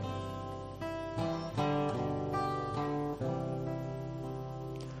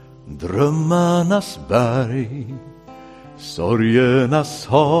Drömmarnas berg, sorgernas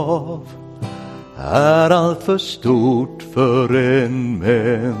hav är allt för stort för en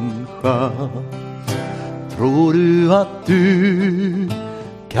människa. Tror du att du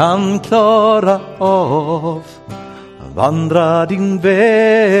kan klara av vandra din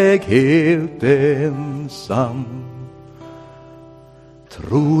väg helt ensam?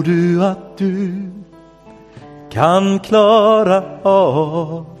 Tror du att du kan klara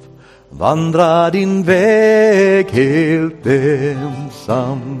av vandra din väg helt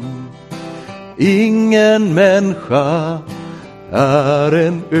ensam? Ingen människa är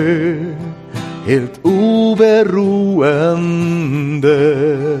en ö, helt oberoende.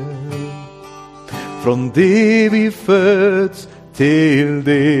 Från det vi föds till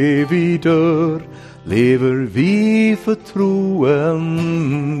det vi dör lever vi förtroende.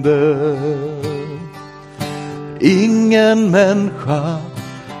 Ingen människa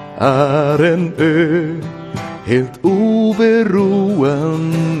är en ö, helt oberoende.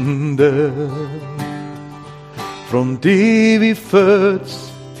 Från det vi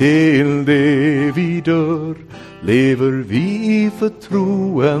föds till det vi dör lever vi i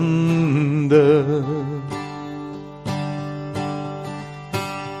förtroende.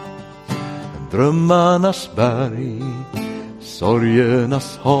 Drömmarnas berg,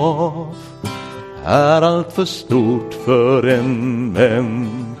 sorgernas hav är allt för stort för en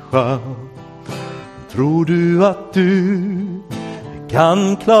människa. Tror du att du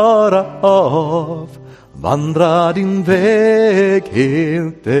kan klara av vandra din väg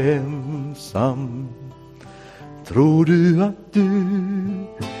helt ensam? Tror du att du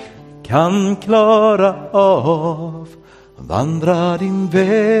kan klara av vandra din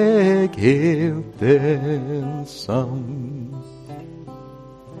väg helt ensam?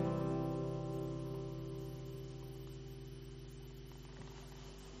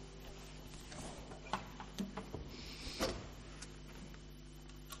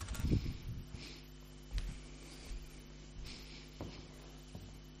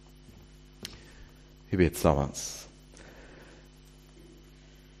 Vi ber tillsammans.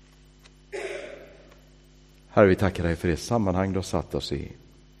 Herre, vi tackar dig för det sammanhang du har satt oss i.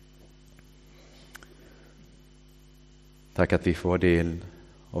 Tack att vi får vara del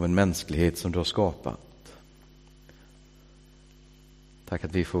av en mänsklighet som du har skapat. Tack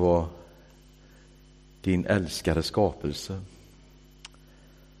att vi får vara din älskade skapelse.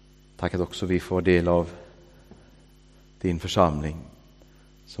 Tack att också vi får vara del av din församling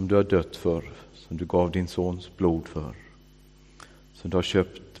som du har dött för, som du gav din sons blod för, som du har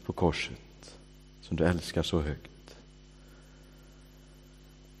köpt på korset, som du älskar så högt.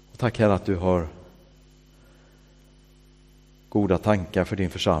 Och tack Herre att du har goda tankar för din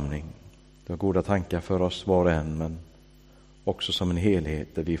församling. Du har goda tankar för oss var och en, men också som en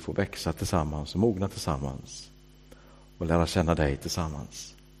helhet där vi får växa tillsammans och mogna tillsammans och lära känna dig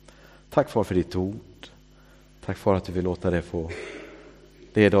tillsammans. Tack Far för ditt ord. Tack Far att du vill låta det få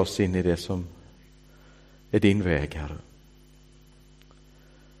leda oss in i det som är din väg, Herre.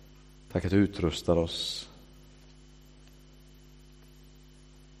 Tack att du utrustar oss.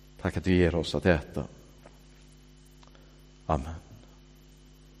 Tack att du ger oss att äta. Amen.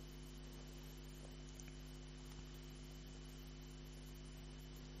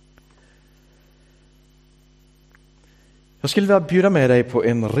 Jag skulle vilja bjuda med dig på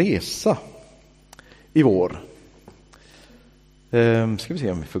en resa i vår. Ska vi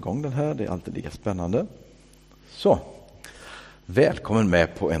se om vi får igång den här. Det är alltid lika spännande. Så, välkommen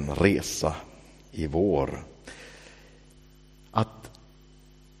med på en resa i vår. Att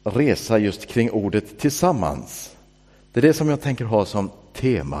resa just kring ordet tillsammans. Det är det som jag tänker ha som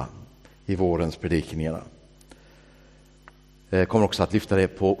tema i vårens predikningar. Jag kommer också att lyfta det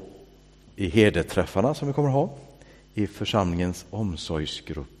på i herdeträffarna som vi kommer att ha i församlingens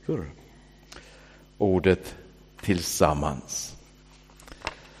omsorgsgrupper. Ordet tillsammans.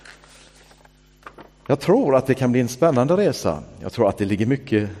 Jag tror att det kan bli en spännande resa. Jag tror att det ligger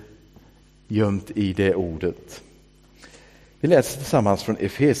mycket gömt i det ordet. Vi läser tillsammans från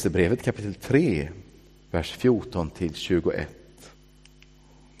Efesierbrevet kapitel 3, vers 14-21.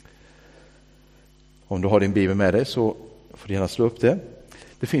 Om du har din bibel med dig så får du gärna slå upp det.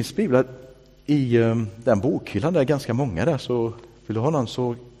 Det finns biblar i den bokhyllan, där är ganska många där, så vill du ha någon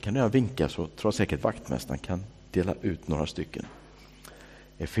så kan du vinka, så tror jag säkert vaktmästaren kan dela ut några stycken.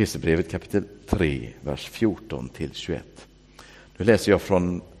 Efesierbrevet kapitel 3, vers 14-21. Nu läser jag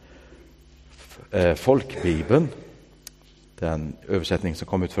från Folkbibeln, den översättning som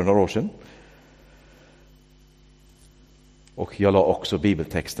kom ut för några år sedan. Och jag la också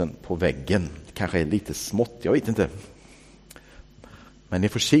bibeltexten på väggen. Det kanske är lite smått, jag vet inte. men ni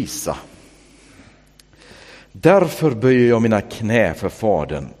får kisa. Därför böjer jag mina knä för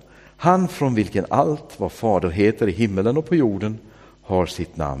Fadern, han från vilken allt vad Fader heter i himmelen och på jorden har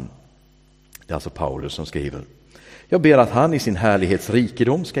sitt namn. Det är alltså Paulus som skriver. Jag ber att han i sin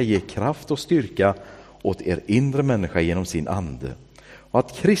härlighetsrikedom ska ge kraft och styrka åt er inre människa genom sin ande, och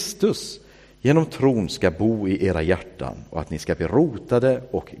att Kristus genom tron ska bo i era hjärtan, och att ni ska bli rotade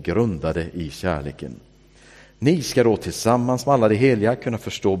och grundade i kärleken. Ni ska då tillsammans med alla de heliga kunna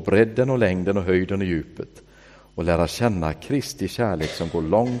förstå bredden och längden och höjden och djupet, och lära känna Kristi kärlek som går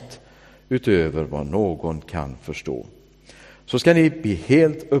långt utöver vad någon kan förstå. Så ska ni bli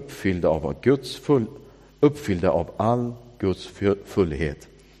helt uppfyllda av all Guds fullhet.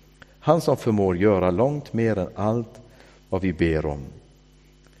 Han som förmår göra långt mer än allt vad vi ber om.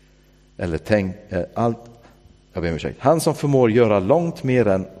 Han som förmår göra långt mer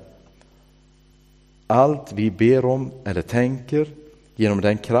än allt vi ber om eller tänker, genom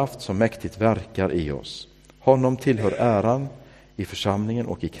den kraft som mäktigt verkar i oss. Honom tillhör äran i församlingen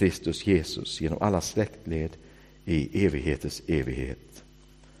och i Kristus Jesus genom alla släktled i evighetens evighet.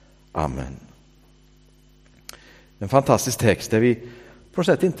 Amen. En fantastisk text där vi på något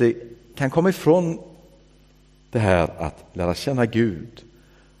sätt inte kan komma ifrån det här att lära känna Gud.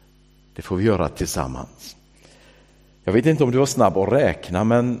 Det får vi göra tillsammans. Jag vet inte om du var snabb att räkna,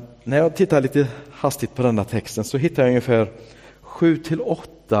 men när jag tittar lite hastigt på denna texten så hittar jag ungefär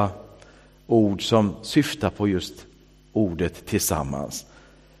 7-8 ord som syftar på just ordet tillsammans.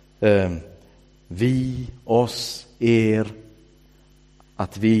 Vi, oss, er,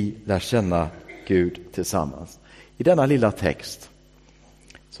 att vi lär känna Gud tillsammans. I denna lilla text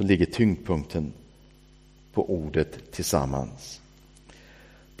så ligger tyngdpunkten på ordet tillsammans.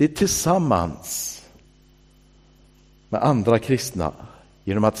 Det är tillsammans med andra kristna,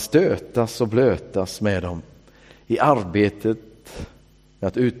 genom att stötas och blötas med dem i arbetet med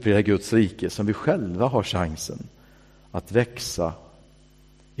att utbreda Guds rike, som vi själva har chansen att växa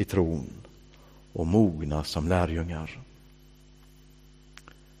i tron och mogna som lärjungar.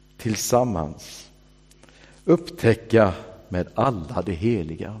 Tillsammans upptäcka med alla de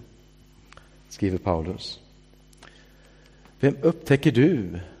heliga, skriver Paulus. Vem upptäcker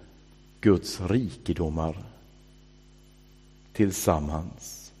du Guds rikedomar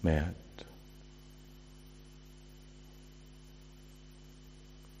tillsammans med?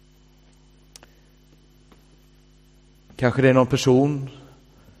 Kanske det är någon person,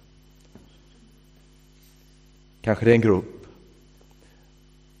 kanske det är en grupp.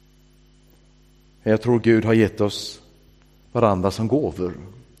 Jag tror Gud har gett oss varandra som gåvor,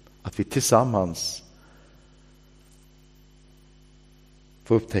 att vi tillsammans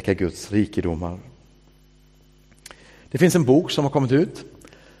får upptäcka Guds rikedomar. Det finns en bok som har kommit ut.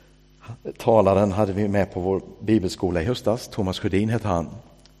 Talaren hade vi med på vår bibelskola i höstas. Thomas Sjödin heter han.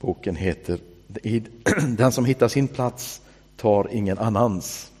 Boken heter Den som hittar sin plats tar ingen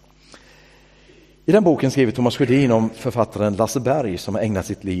annans. I den boken skriver Thomas Sjödin om författaren Lasse Berg, som har ägnat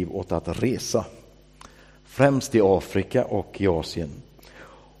sitt liv åt att resa. Främst i Afrika och i Asien.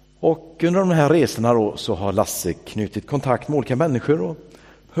 Och under de här resorna då, så har Lasse knutit kontakt med olika människor och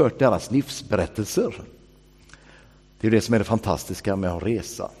hört deras livsberättelser. Det är det som är det fantastiska med att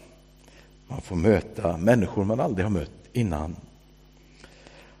resa. Man får möta människor man aldrig har mött innan.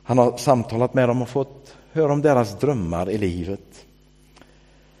 Han har samtalat med dem och fått höra om deras drömmar i livet.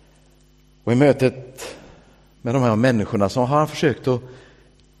 Och i mötet med de här människorna så har han försökt att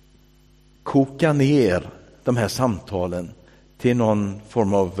koka ner de här samtalen till någon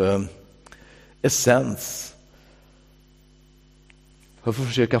form av essens. För att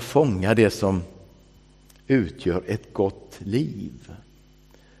försöka fånga det som utgör ett gott liv.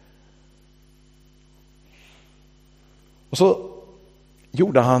 Och så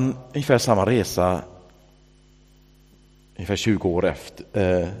gjorde han ungefär samma resa ungefär 20 år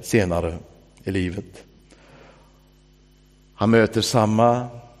senare i livet. Han möter samma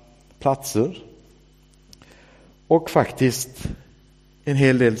platser och faktiskt en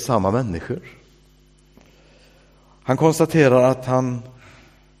hel del samma människor. Han konstaterar att han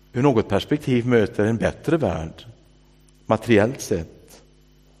ur något perspektiv möter en bättre värld, materiellt sett.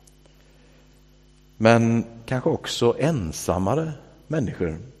 Men kanske också ensammare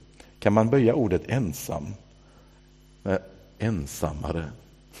människor. Kan man böja ordet ensam med ensammare?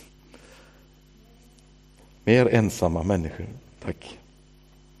 Mer ensamma människor, tack.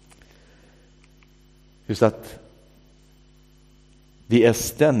 Just att vi är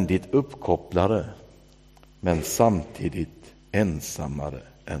ständigt uppkopplade, men samtidigt ensammare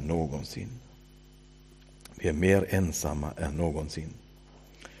än någonsin. Vi är mer ensamma än någonsin.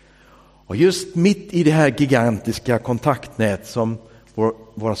 Och just mitt i det här gigantiska kontaktnät som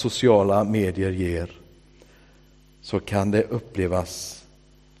våra sociala medier ger, så kan det upplevas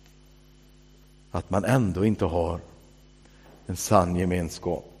att man ändå inte har en sann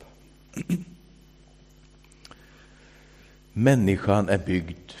gemenskap. Människan är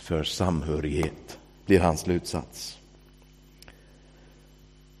byggd för samhörighet, blir hans slutsats.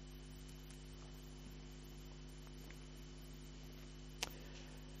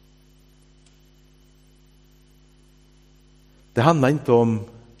 Det handlar inte om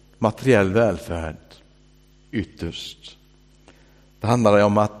materiell välfärd ytterst. Det handlar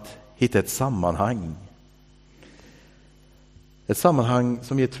om att hitta ett sammanhang. Ett sammanhang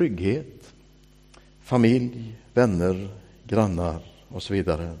som ger trygghet. Familj, vänner, grannar och så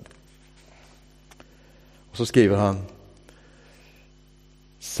vidare. Och så skriver han: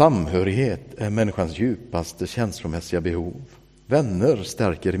 samhörighet är människans djupaste känslomässiga behov. Vänner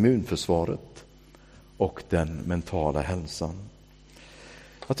stärker immunförsvaret och den mentala hälsan.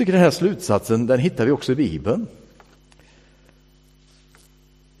 Jag tycker den här slutsatsen, den hittar vi också i Bibeln.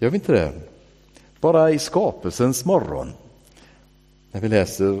 Gör vi inte det? Bara i skapelsens morgon, när vi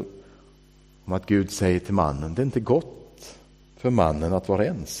läser om att Gud säger till mannen: det är inte gott för mannen att vara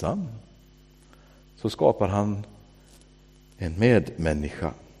ensam. Så skapar han en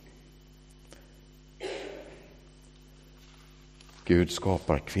medmänniska. Gud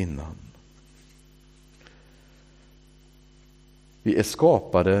skapar kvinnan. Vi är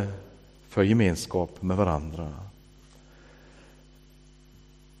skapade för gemenskap med varandra.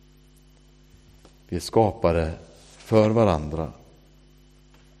 Vi är skapade för varandra.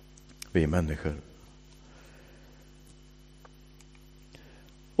 Vi är människor.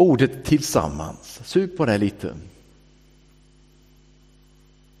 Ordet tillsammans, sug på det lite.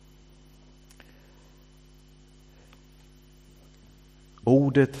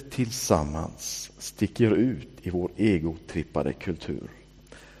 Ordet tillsammans sticker ut i vår egotrippade kultur.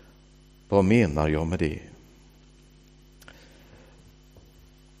 Vad menar jag med det?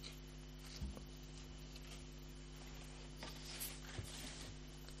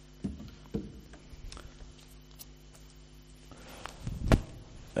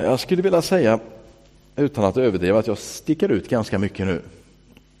 Jag skulle vilja säga, utan att överdriva, att jag sticker ut ganska mycket nu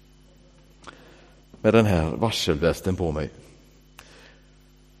med den här varselvästen på mig.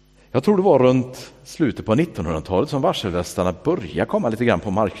 Jag tror det var runt slutet på 1900-talet som varselvästarna började komma lite grann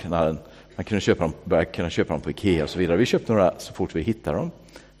på marknaden. Man började kunna köpa dem på Ikea och så vidare. Vi köpte några så fort vi hittade dem.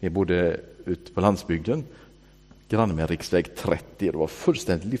 Vi bodde ute på landsbygden, granne med riksväg 30. Det var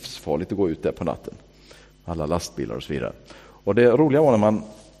fullständigt livsfarligt att gå ut där på natten. Alla lastbilar och så vidare. Och det roliga var när man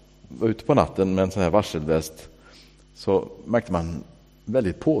var ute på natten med en sån här varselväst, så märkte man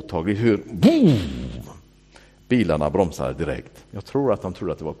väldigt påtagligt hur bilarna bromsade direkt. Jag tror att de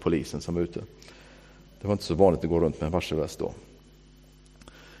trodde att det var polisen som var ute. Det var inte så vanligt att gå runt med en varselväst då.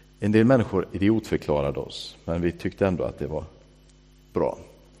 En del människor idiotförklarade oss, men vi tyckte ändå att det var bra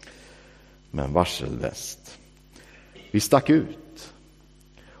med en varselväst. Vi stack ut.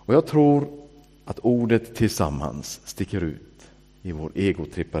 Och jag tror att ordet tillsammans sticker ut i vår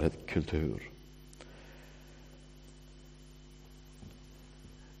egotrippade kultur.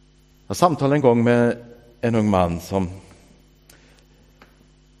 Jag samtalade en gång med en ung man som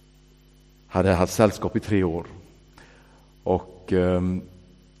hade haft sällskap i 3 år. Och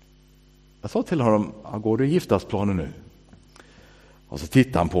jag sa till honom: går du i giftasplanen nu? Och så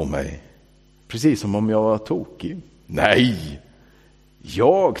tittade han på mig, precis som om jag var tokig. Nej,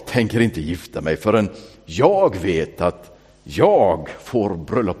 jag tänker inte gifta mig förrän jag vet att jag får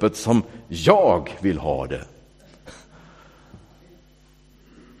bröllopet som jag vill ha det.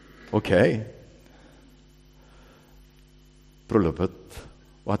 Okej. Bröllopet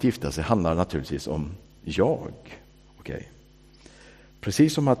och att gifta sig handlar naturligtvis om jag. Okej.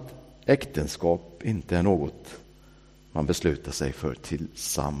 Precis som att äktenskap inte är något man beslutar sig för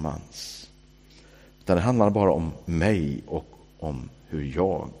tillsammans. Utan det handlar bara om mig och om hur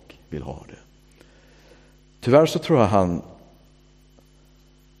jag vill ha det. Tyvärr så tror jag han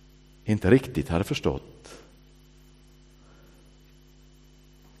inte riktigt hade förstått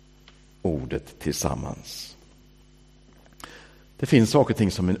ordet tillsammans. Det finns saker och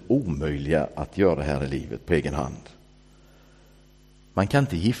ting som är omöjliga att göra här i livet på egen hand. Man kan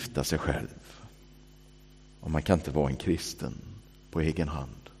inte gifta sig själv. Och man kan inte vara en kristen på egen hand.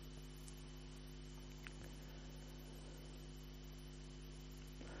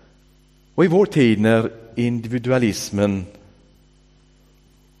 Och i vår tid när individualismen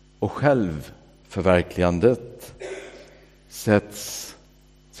och självförverkligandet sätts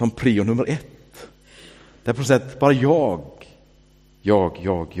som prio nummer 1. Där på något sätt bara jag.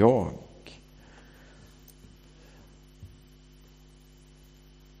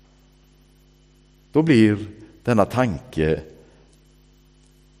 då blir denna tanke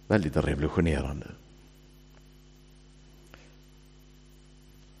väldigt revolutionerande.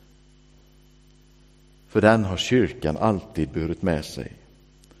 För den har kyrkan alltid burit med sig.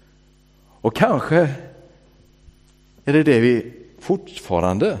 Och kanske är det vi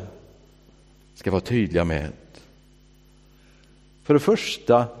fortfarande ska vara tydliga med. För det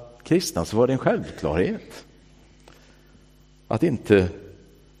första kristna så var det en självklarhet att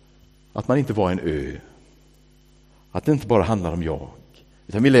man inte var en ö. Att det inte bara handlar om jag.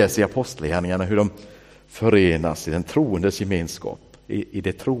 Utan vi läser i apostlagärningarna hur de förenas i den troendes gemenskap. I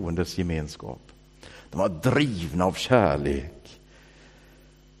det troendes gemenskap. De var drivna av kärlek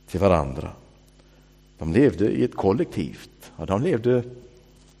till varandra. De levde i ett kollektivt. De levde,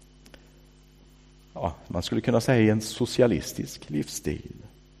 man skulle kunna säga, i en socialistisk livsstil.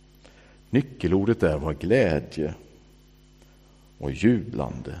 Nyckelordet där var glädje och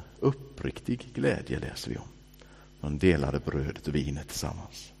jublande, uppriktig glädje läser vi om. De delade brödet och vinet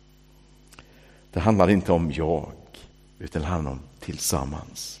tillsammans. Det handlar inte om jag, utan det handlar om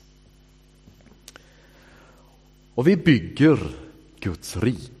tillsammans. Och vi bygger Guds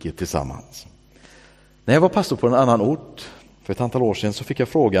rike tillsammans. När jag var pastor på en annan ort för ett antal år sedan så fick jag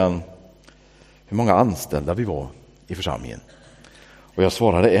frågan hur många anställda vi var i församlingen. Och jag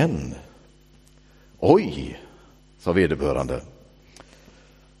svarade 1. Oj, sa vederbörande.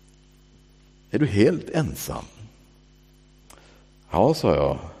 Är du helt ensam? Ja, sa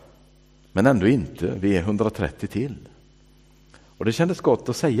jag. Men ändå inte, vi är 130 till. Och det kändes gott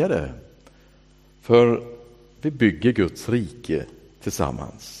att säga det. För vi bygger Guds rike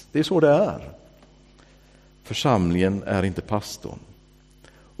tillsammans. Det är så det är. Församlingen är inte pastorn.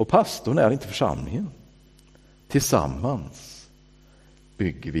 Och pastorn är inte församlingen. Tillsammans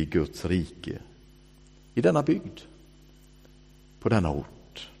bygger vi Guds rike i denna bygd. På denna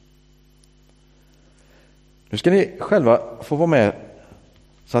ort. Nu ska ni själva få vara med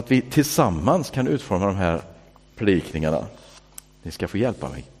så att vi tillsammans kan utforma de här predikningarna. Ni ska få hjälpa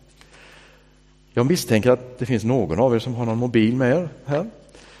mig. Jag misstänker att det finns någon av er som har någon mobil med er här.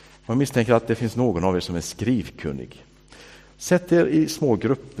 Jag misstänker att det finns någon av er som är skrivkunnig. Sätt er i små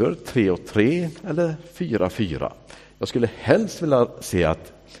grupper, 3 och 3 eller 4 och 4. Jag skulle helst vilja se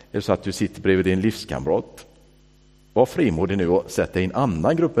att, är det så att du sitter bredvid din livskamrat, var frimodig nu och sätt dig i en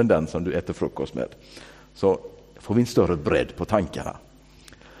annan grupp än den som du äter frukost med. Så får vi en större bredd på tankarna.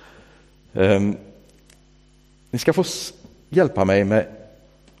 Ni ska få hjälpa mig med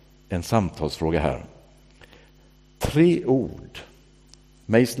en samtalsfråga här. 3 ord.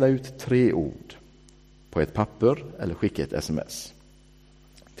 Mejsla ut 3 ord på ett papper eller skicka ett sms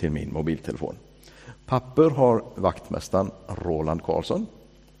till min mobiltelefon. Papper har vaktmästaren Roland Karlsson,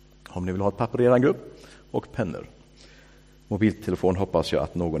 om ni vill ha ett papper i er grupp, och pennor. Mobiltelefon hoppas jag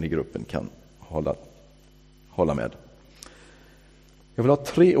att någon i gruppen kan hålla med. Jag vill ha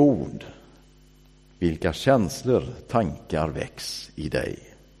 3 ord. Vilka känslor, tankar väcks i dig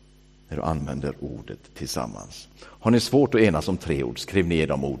när du använder ordet tillsammans? Har ni svårt att enas om 3 ord? Skriv ner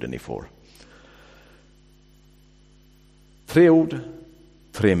de orden ni får. 3 ord,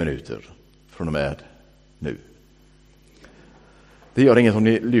 3 minuter från och med nu. Det gör inget om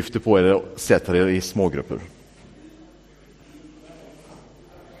ni lyfter på er och sätter er i smågrupper.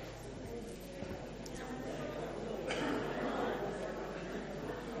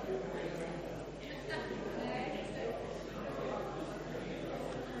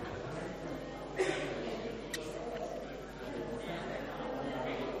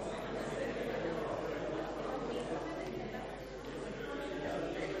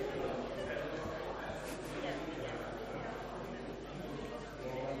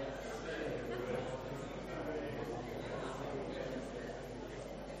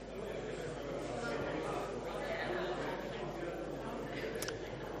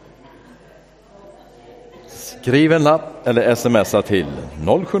 Skriv en lapp eller smsa till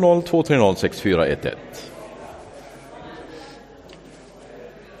 070 230 6411.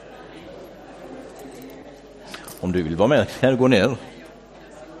 Om du vill vara med här, gå ner.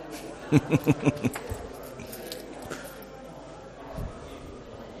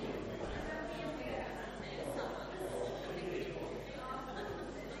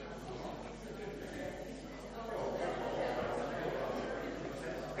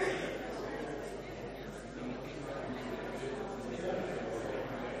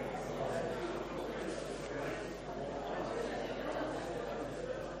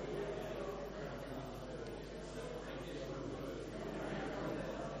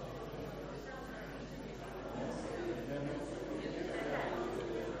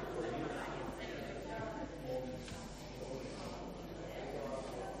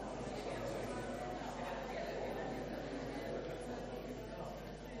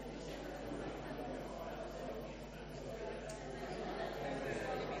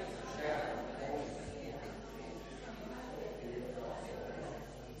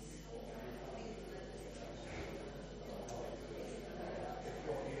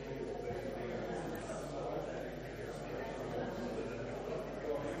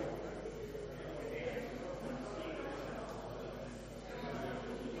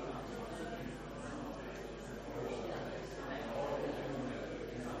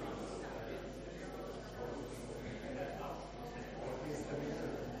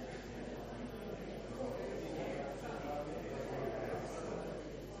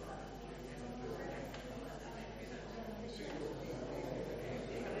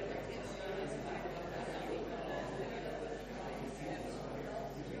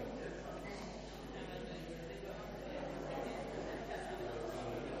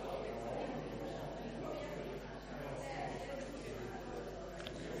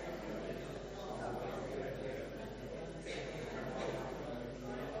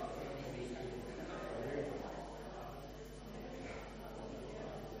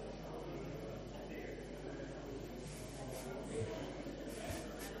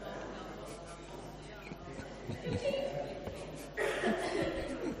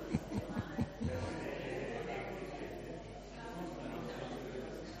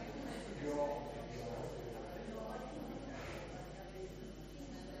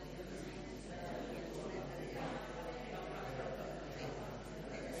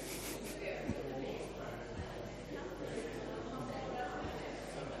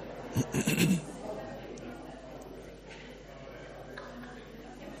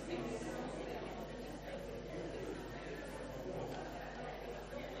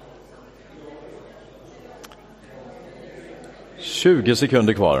 20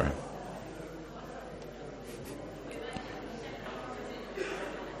 sekunder kvar.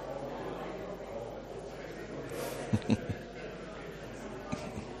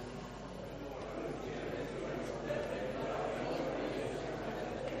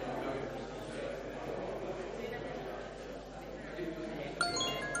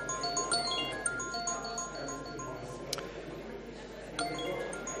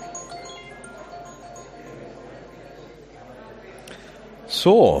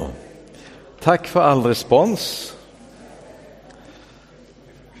 Så, tack för all respons.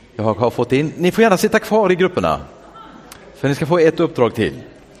 Jag har fått in. Ni får gärna sitta kvar i grupperna, för ni ska få ett uppdrag till.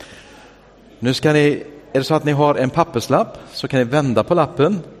 Nu ska ni, är det så att ni har en papperslapp så kan ni vända på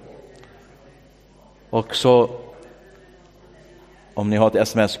lappen. Och så, om ni har ett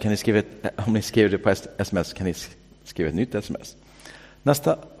sms så kan ni skriva om ni skriver det på sms så kan ni skriva ett nytt sms.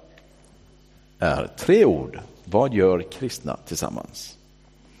 Nästa är 3 ord. Vad gör kristna tillsammans?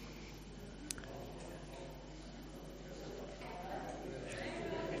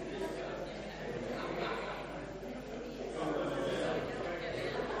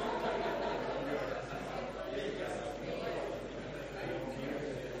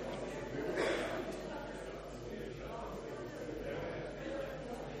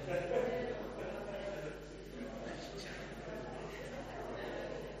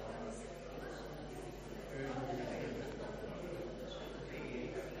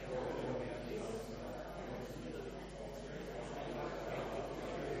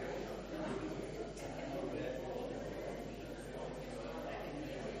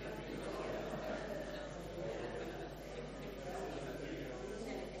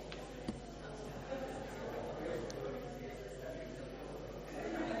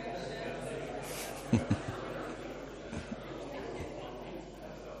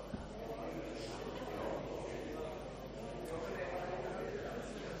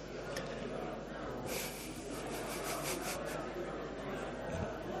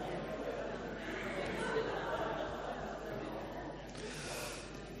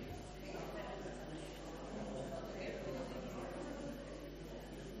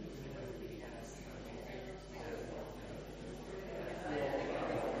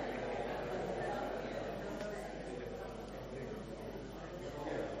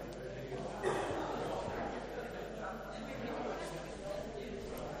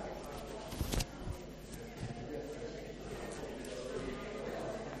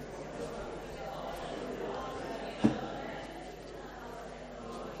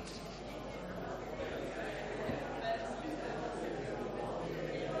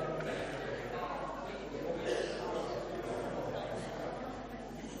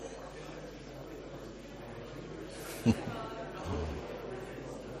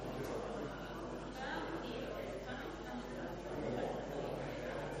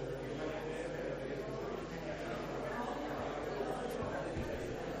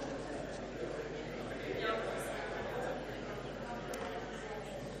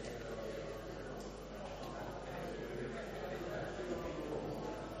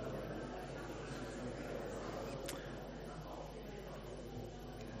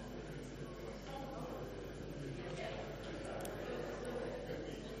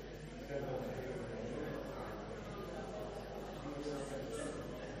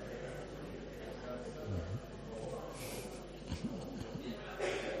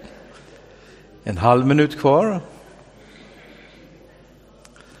 En halv minut kvar.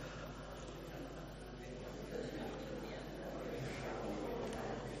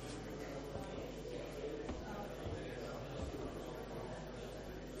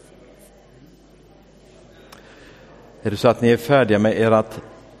 Är det så att ni är färdiga med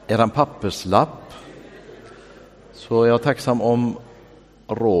eran papperslapp, så är jag tacksam om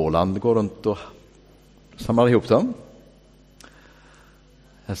Roland går runt och samlar ihop dem.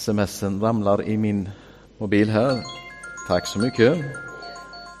 Sms'en ramlar i min mobil här. Tack så mycket.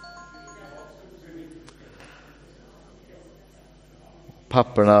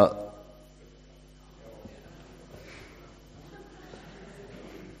 Papperna.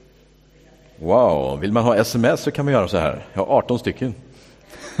 Wow, vill man ha sms så kan man göra så här. Jag har 18 stycken.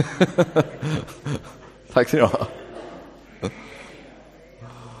 Tack så mycket.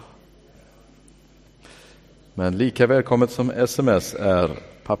 Men lika välkommet som sms är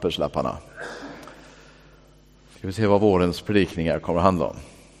papperslapparna. Ska vi se vad vårens predikningar kommer att handla om.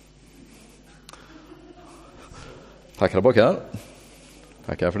 Tack alla bockar.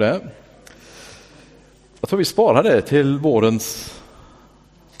 Tackar för det. Jag tror vi sparar det till vårens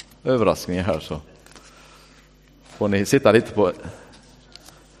överraskningar här, så får ni sitta lite på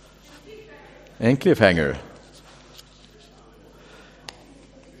en cliffhanger.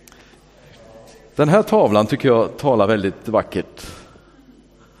 Den här tavlan tycker jag talar väldigt vackert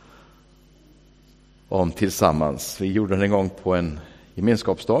om tillsammans. Vi gjorde den en gång på en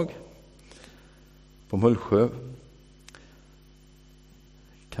gemenskapsdag på Mullsjö.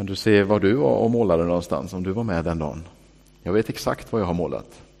 Kan du se vad du var och målade någonstans om du var med den dagen? Jag vet exakt vad jag har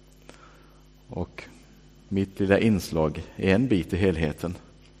målat. Och mitt lilla inslag är en bit i helheten.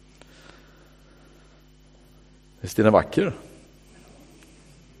 Visst är den vacker?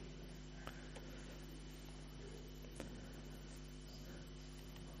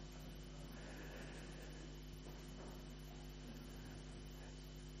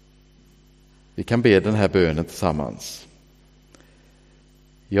 Vi kan be den här bönen tillsammans.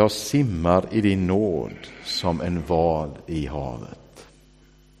 Jag simmar i din nåd som en val i havet.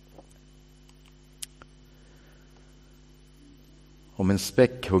 Om en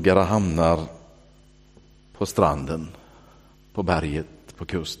späckhuggare hamnar på stranden, på berget, på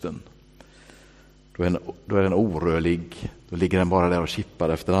kusten, då är den orörlig. Då ligger den bara där och kippar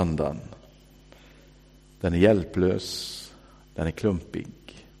efter andan. Den är hjälplös, den är klumpig.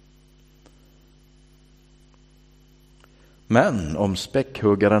 Men om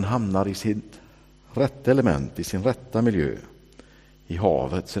späckhuggaren hamnar i sitt rätta element, i sin rätta miljö, i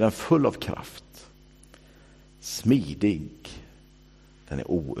havet, så är den full av kraft, smidig, den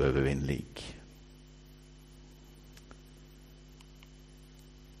är oövervinnlig.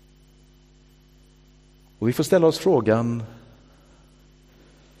 Och vi får ställa oss frågan,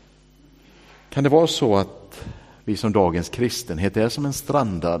 kan det vara så att vi som dagens kristenhet är som en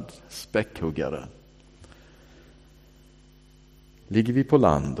strandad späckhuggare? Ligger vi på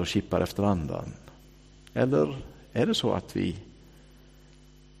land och kippar efter andan? Eller är det så att vi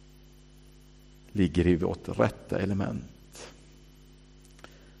ligger i vårt rätta element?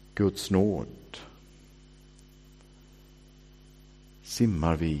 Guds nåd.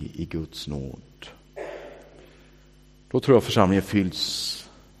 Simmar vi i Guds nåd? Då tror jag församlingen fylls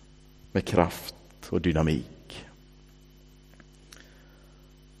med kraft och dynamik.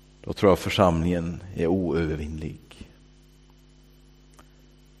 Då tror jag församlingen är oövervinnlig.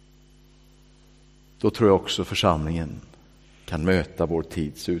 Då tror jag också församlingen kan möta vår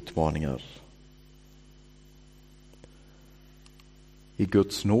tids utmaningar. I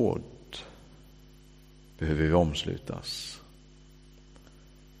Guds nåd behöver vi omslutas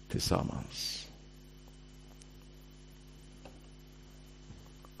tillsammans.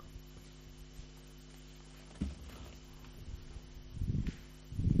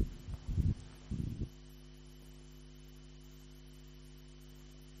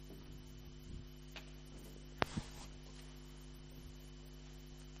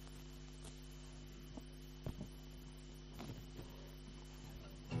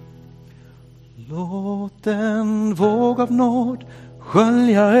 Låt en våg av nåd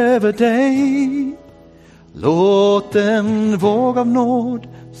skölja över dig. Låt en våg av nåd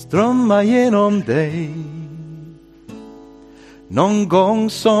strömma genom dig. Någon gång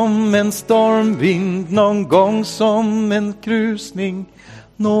som en stormvind, någon gång som en krusning.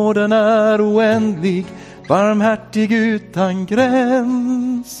 Nåden är oändlig, barmhärtig utan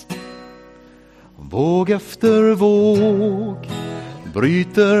gräns. Våg efter våg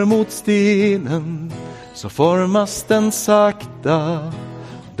bryter mot stenen, så formas den sakta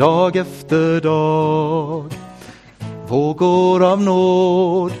dag efter dag. Vågor av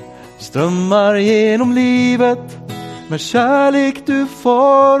nåd strömmar genom livet, med kärlek du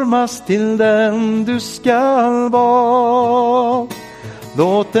formas till den du skall vara.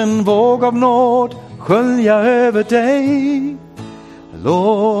 Låt en våg av nåd skölja över dig.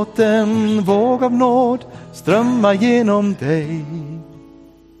 Låt en våg av nåd strömma genom dig.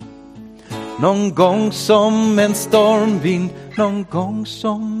 Någon gång som en stormvind, någon gång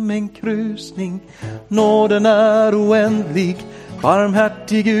som en krusning. Nåden är oändlig,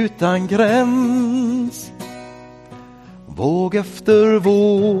 barmhärtig utan gräns. Våg efter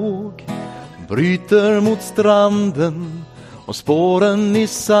våg bryter mot stranden, och spåren i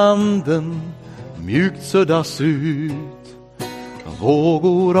sanden mjukt suddas ut.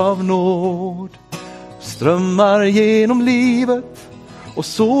 Vågor av nåd strömmar genom livet, och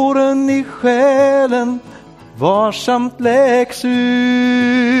såren i själen varsamt läks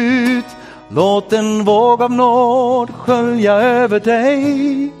ut. Låt en våg av nåd skölja över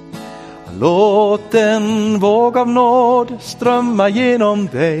dig. Låt en våg av nåd strömma genom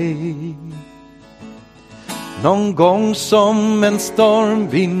dig. Någon gång som en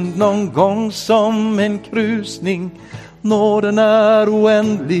stormvind, någon gång som en krusning. Nåden är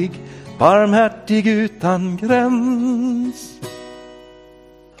oändlig, barmhärtig utan gräns.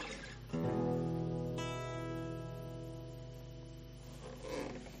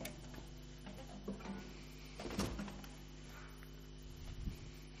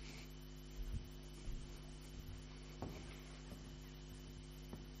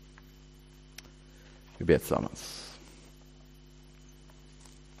 Vi ber tillsammans.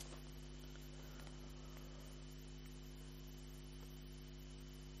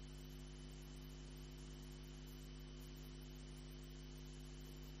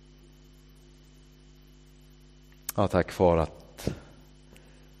 Ja, tack för att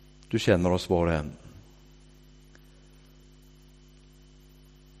du känner oss var och en.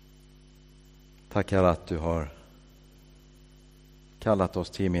 Tack Herre att du har kallat oss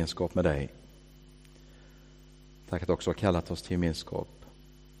till gemenskap med dig. Tack att du också har kallat oss till gemenskap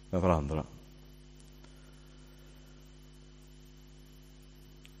med varandra.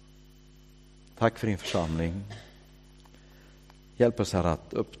 Tack för din församling. Hjälp oss här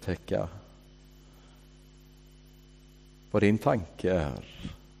att upptäcka vad din tanke är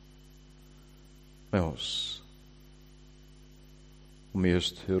med oss. Och med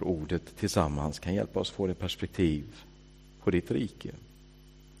just hur ordet tillsammans kan hjälpa oss få det perspektiv på ditt rike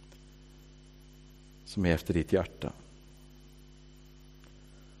som är efter ditt hjärta.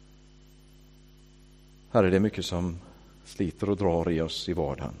 Herre, det är mycket som sliter och drar i oss i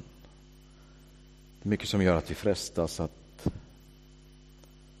vardagen. Det är mycket som gör att vi frestas att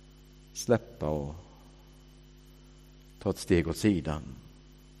släppa och ta ett steg åt sidan.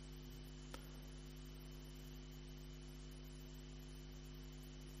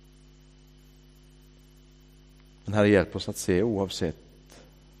 Men Herre, hjälp oss att se oavsett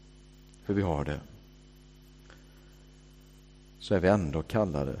hur vi har det, så är vi ändå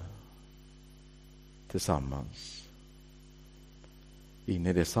kallade tillsammans in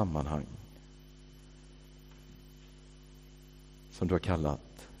i det sammanhang som du har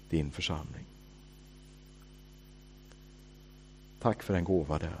kallat din församling. Tack för en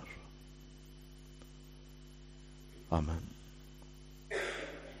gåva där. Amen.